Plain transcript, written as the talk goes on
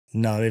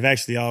No, they've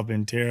actually all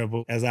been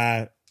terrible. As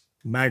I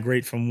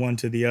migrate from one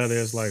to the other,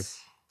 it's like...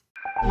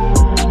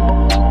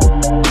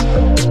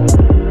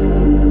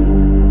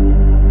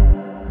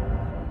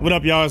 What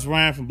up, y'all? It's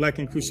Ryan from Black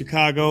 & Crew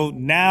Chicago.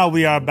 Now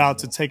we are about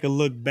to take a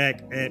look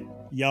back at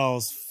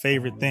y'all's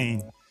favorite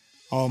thing,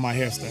 all my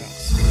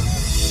hairstyles.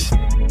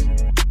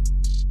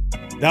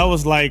 That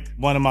was like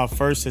one of my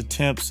first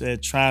attempts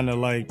at trying to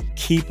like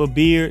keep a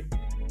beard,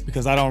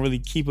 because I don't really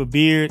keep a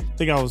beard. I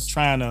think I was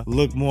trying to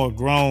look more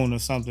grown or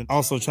something.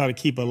 Also try to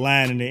keep a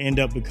line, and it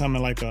ended up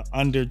becoming like an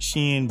under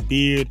chin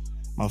beard.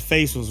 My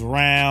face was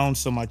round,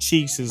 so my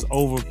cheeks is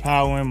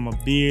overpowering my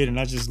beard, and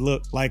I just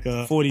looked like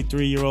a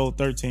 43-year-old,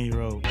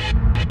 13-year-old.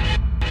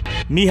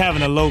 Me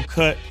having a low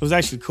cut was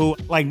actually cool.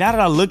 Like, now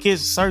that I look at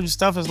certain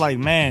stuff, it's like,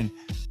 man,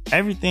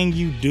 everything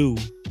you do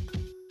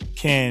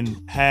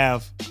can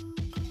have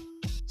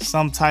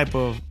some type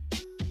of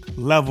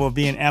level of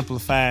being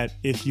amplified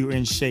if you're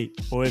in shape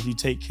or if you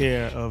take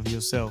care of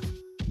yourself.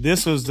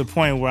 This was the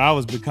point where I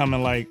was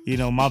becoming like, you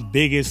know, my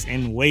biggest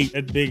in weight,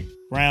 that big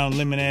round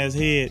lemon ass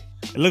head.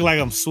 It looked like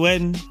I'm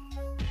sweating.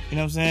 You know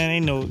what I'm saying?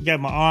 Ain't no, got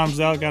my arms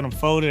out, got them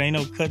folded. Ain't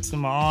no cuts in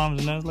my arms.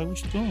 And I was like,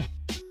 what you doing?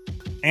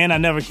 And I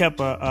never kept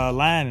a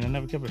line, and I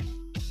never kept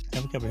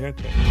a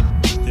haircut.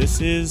 This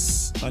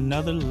is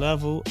another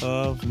level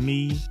of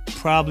me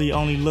probably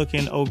only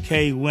looking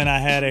okay when I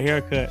had a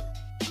haircut.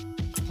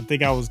 I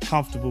think I was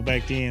comfortable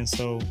back then.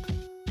 So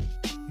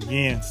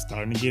again,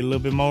 starting to get a little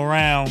bit more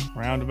round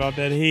about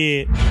that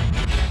head.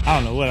 I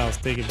don't know what I was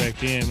thinking back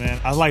then, man.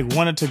 I like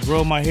wanted to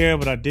grow my hair,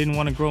 but I didn't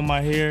want to grow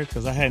my hair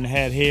because I hadn't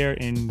had hair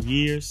in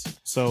years.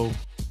 So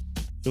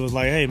it was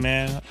like, hey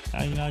man,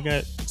 I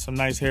got some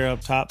nice hair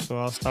up top, so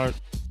I'll start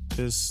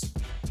this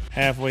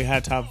halfway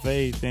high top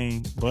fade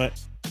thing.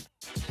 But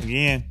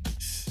again,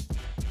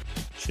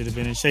 should have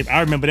been in shape.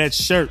 I remember that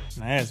shirt.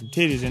 I had some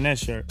titties in that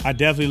shirt. I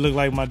definitely look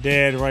like my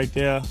dad right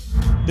there.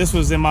 This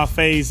was in my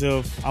phase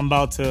of I'm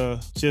about to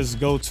just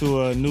go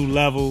to a new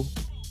level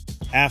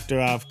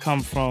after I've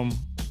come from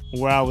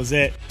where I was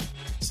at.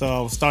 So I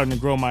was starting to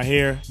grow my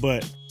hair,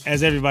 but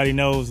as everybody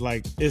knows,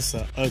 like, it's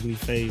an ugly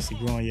phase to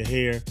growing your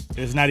hair.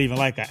 It's not even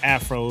like an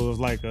afro. It was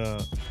like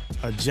a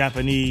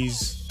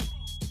Japanese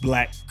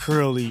black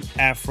curly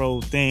afro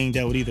thing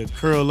that would either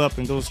curl up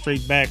and go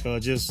straight back or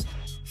just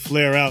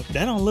flare out.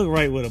 That don't look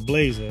right with a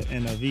blazer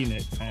and a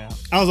V-neck, fam.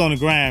 I was on the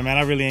grind, man.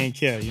 I really ain't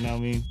care, you know what I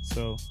mean?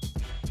 So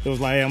it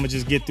was like, hey, I'm gonna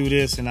just get through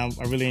this, and I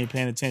really ain't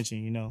paying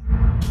attention, you know?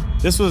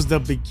 This was the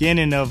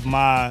beginning of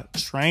my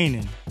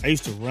training. I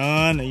used to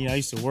run, you know, I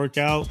used to work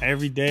out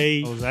every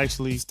day. I was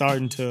actually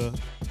starting to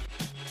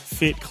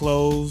fit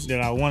clothes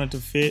that I wanted to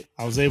fit.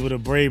 I was able to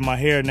braid my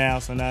hair now,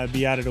 so now it'd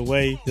be out of the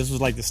way. This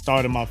was like the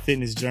start of my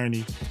fitness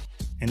journey.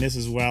 And this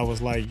is where I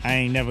was like, I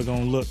ain't never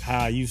gonna look how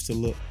I used to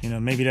look. You know,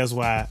 maybe that's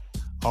why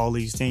all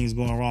these things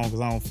going wrong, because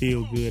I don't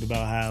feel good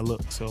about how I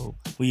look. So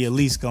we at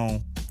least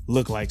gonna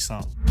look like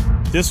something.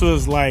 This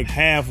was like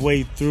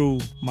halfway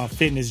through my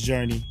fitness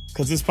journey,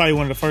 because this is probably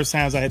one of the first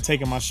times I had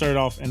taken my shirt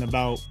off in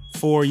about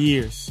 4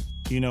 years,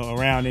 you know,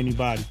 around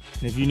anybody.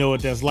 And if you know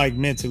what that's like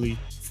mentally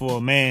for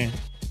a man,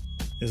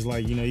 it's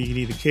like, you know, you can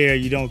either care or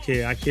you don't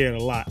care. I cared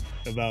a lot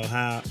about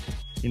how,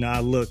 you know,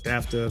 I looked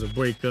after the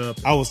breakup.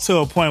 I was to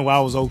a point where I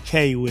was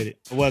okay with it.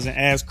 It wasn't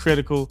as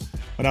critical,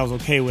 but I was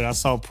okay with it. I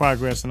saw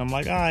progress, and I'm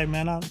like, all right,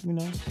 man, I'm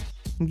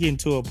getting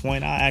to a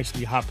point. I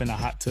actually hop in a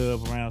hot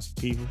tub around some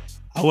people.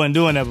 I wasn't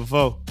doing that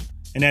before.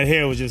 And that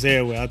hair was just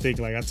everywhere. I think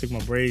like I took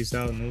my braids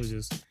out and it was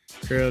just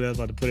curled. I was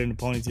about to put it in the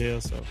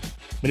ponytail. So,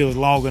 but it was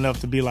long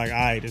enough to be like, all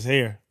right, it's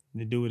hair.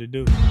 It do what it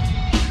do.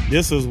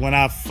 This was when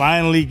I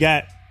finally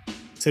got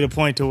to the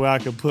point to where I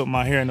could put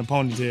my hair in the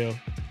ponytail,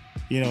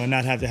 you know, and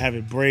not have to have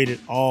it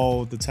braided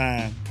all the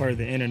time. Per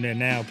the internet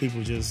now,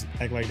 people just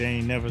act like they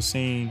ain't never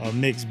seen a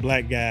mixed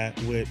black guy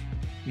with,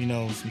 you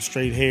know, some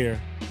straight hair.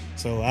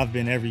 So I've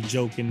been every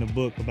joke in the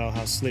book about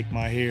how slick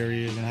my hair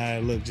is and how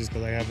it looks just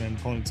because I have it in a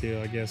ponytail.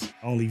 I guess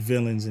only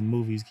villains in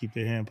movies keep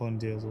their hair in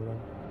ponytails or whatever.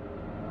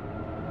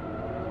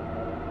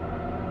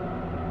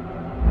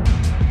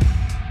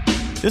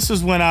 This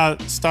is when I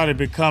started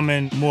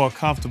becoming more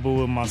comfortable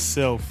with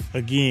myself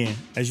again.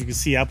 As you can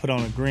see, I put on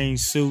a green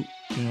suit.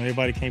 You know,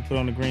 everybody can't put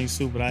on a green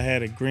suit, but I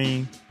had a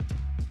green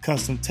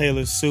custom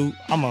tailored suit.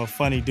 I'm a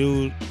funny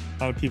dude.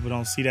 A lot of people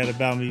don't see that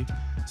about me.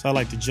 So I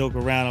like to joke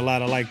around a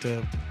lot. I like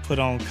to put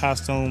on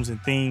costumes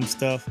and theme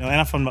stuff. You know, and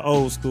I'm from the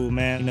old school,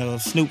 man. You know,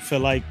 if Snoop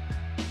felt like,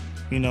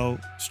 you know,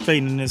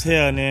 straightening his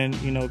hair and then,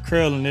 you know,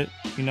 curling it,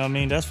 you know what I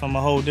mean? That's from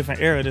a whole different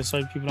era that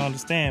certain people don't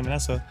understand. And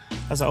that's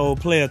an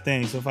old player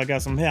thing. So if I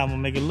got some hair, I'm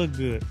gonna make it look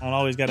good. I don't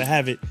always gotta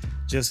have it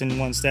just in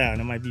one style.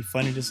 And it might be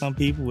funny to some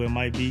people, or it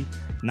might be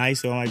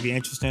nice, or it might be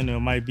interesting, or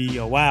it might be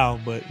a wow,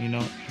 but you know,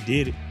 I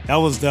did it. That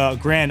was the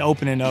grand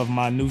opening of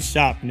my new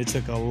shop, and it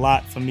took a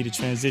lot for me to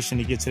transition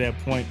to get to that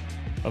point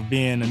of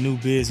being a new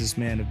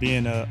businessman, of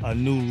being a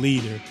new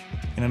leader, you know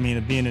what I mean,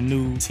 of being a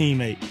new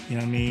teammate, you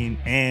know what I mean,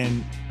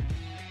 and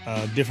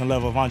a different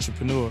level of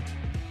entrepreneur.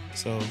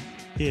 So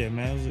yeah,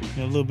 man, it was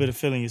a little bit of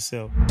feeling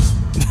yourself.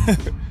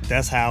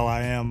 That's how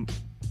I am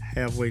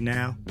halfway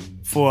now.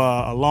 for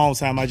a long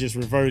time, I just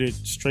reverted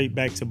straight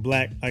back to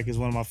black, like it's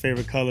one of my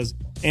favorite colors.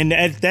 And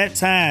at that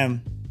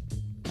time,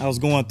 I was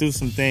going through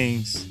some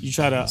things. You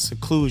try to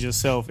seclude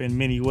yourself in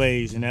many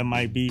ways, and that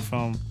might be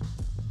from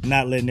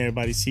not letting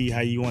everybody see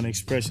how you want to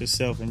express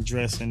yourself and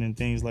dressing and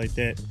things like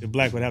that. The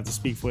black would have to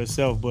speak for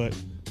itself, but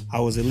I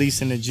was at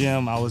least in the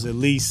gym. I was at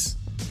least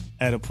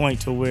at a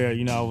point to where,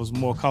 you know, I was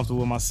more comfortable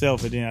with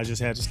myself, and then I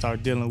just had to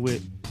start dealing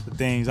with the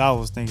things I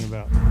was thinking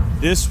about.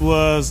 This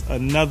was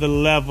another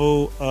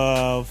level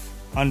of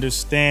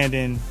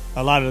understanding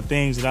a lot of the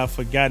things that I've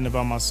forgotten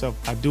about myself.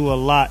 I do a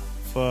lot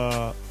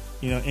for,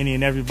 you know, any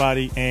and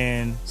everybody,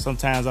 and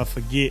sometimes I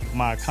forget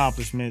my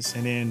accomplishments.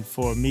 And then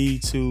for me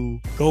to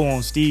go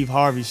on Steve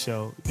Harvey's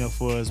show, you know,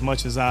 for as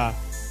much as I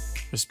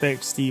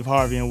respect Steve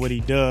Harvey and what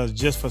he does,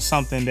 just for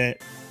something that,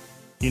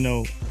 you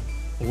know,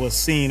 was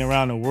seen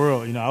around the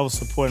world. You know, I was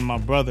supporting my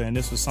brother, and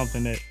this was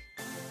something that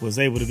was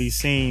able to be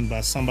seen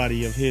by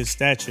somebody of his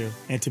stature,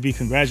 and to be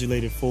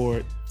congratulated for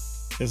it.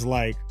 It's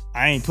like,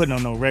 I ain't putting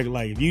on no regular,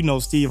 like, if you know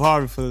Steve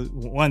Harvey, for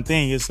one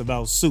thing, it's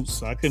about suits.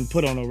 So I couldn't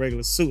put on no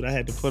regular suit. I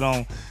had to put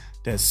on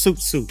that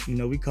suit. You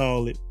know, we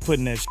call it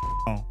putting that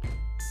on.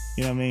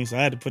 You know what I mean? So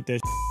I had to put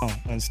that on.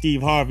 And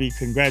Steve Harvey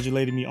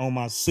congratulated me on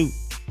my suit.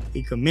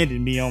 He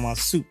commended me on my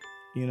suit,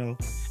 you know.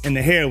 And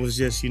the hair was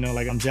just, you know,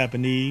 like I'm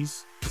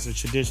Japanese. It's a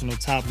traditional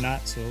top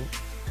knot, so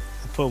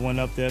I put one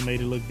up there, made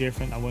it look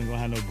different. I wasn't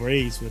gonna have no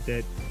braids with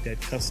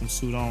that custom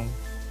suit on,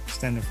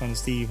 standing in front of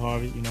Steve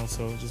Harvey, you know,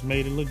 so it just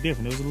made it look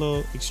different. It was a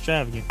little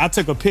extravagant. I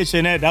took a picture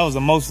in that. That was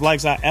the most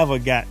likes I ever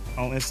got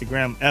on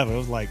Instagram ever. It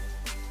was like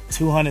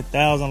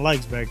 200,000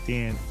 likes back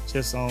then,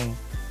 just on,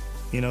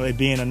 you know, it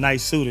being a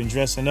nice suit and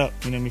dressing up,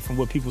 you know what I mean, from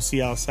what people see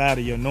outside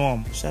of your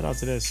norm. Shout out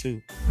to that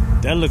suit.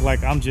 That looked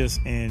like I'm just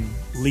in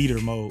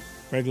leader mode.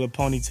 Regular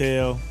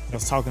ponytail. I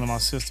was talking to my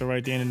sister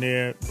right then and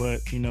there, but,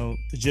 you know,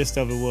 the gist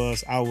of it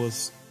was I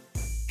was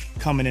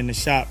coming in the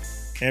shop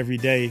every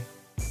day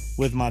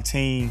with my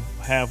team,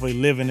 halfway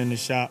living in the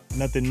shop.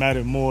 Nothing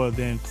mattered more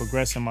than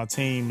progressing my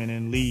team and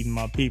then leading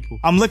my people.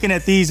 I'm looking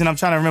at these and I'm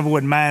trying to remember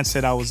what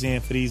mindset I was in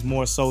for these,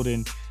 more so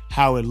than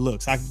how it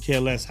looks. I could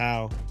care less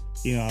how,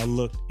 you know, I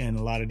look in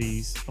a lot of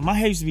these. But my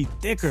hair used to be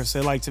thicker,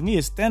 so like to me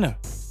it's thinner.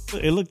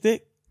 It looked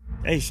thick.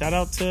 Hey, shout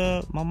out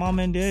to my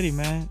mama and daddy,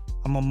 man.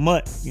 I'm a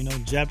mutt, you know,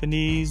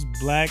 Japanese,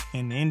 black,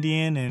 and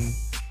Indian, and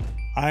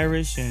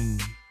Irish, and,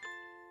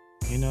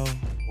 you know,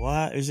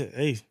 why is it,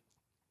 hey,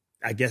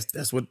 I guess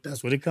that's what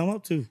it come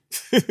up to.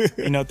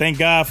 You know, thank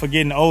God for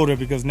getting older,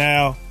 because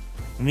now,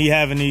 me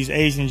having these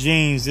Asian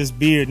genes, this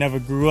beard never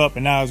grew up,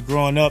 and now it's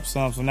growing up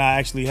some, so now I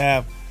actually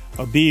have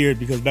a beard,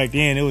 because back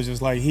then it was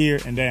just like here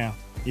and down.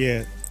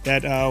 Yeah,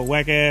 that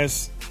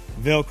whack-ass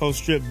Velcro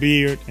strip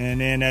beard,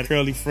 and then that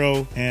curly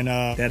fro, and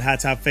that high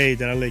top fade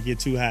that I let get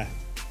too high.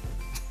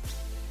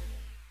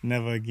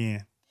 Never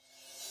again.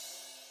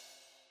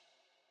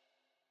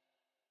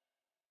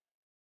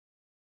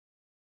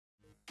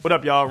 What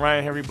up, y'all?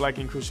 Ryan Henry, Black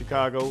Ink Crew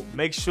Chicago.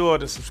 Make sure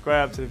to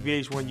subscribe to the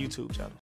VH1 YouTube channel.